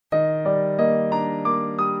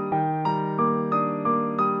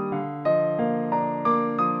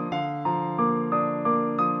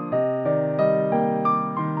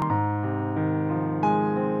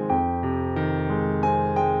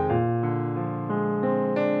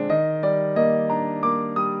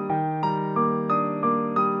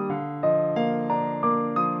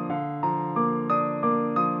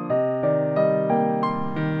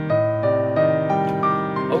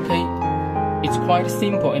quite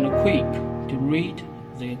simple and quick to read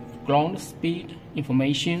the ground speed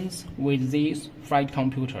informations with this flight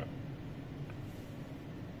computer.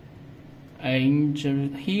 And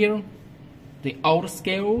here, the outer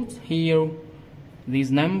scales here,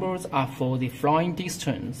 these numbers are for the flying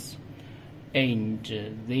distance. And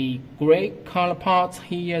the gray color parts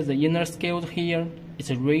here, the inner scales here,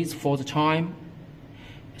 is a raise for the time.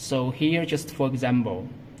 So here, just for example,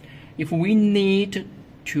 if we need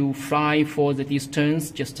to fly for the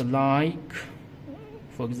distance, just like,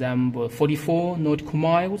 for example, 44 nautical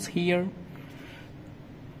miles here,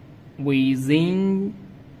 within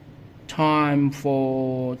time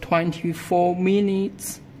for 24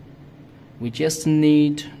 minutes, we just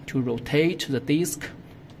need to rotate the disk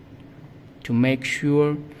to make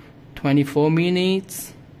sure 24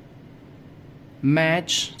 minutes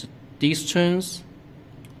match the distance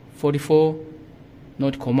 44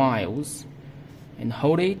 nautical miles, and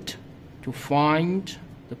hold it to find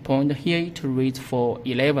the point here to read for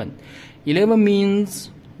 11. 11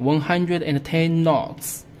 means 110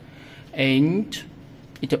 knots, and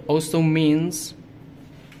it also means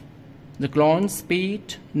the ground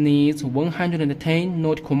speed needs 110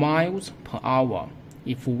 nautical miles per hour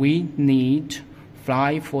if we need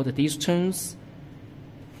fly for the distance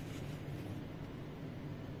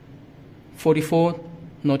 44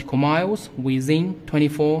 nautical miles within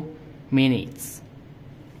 24 minutes.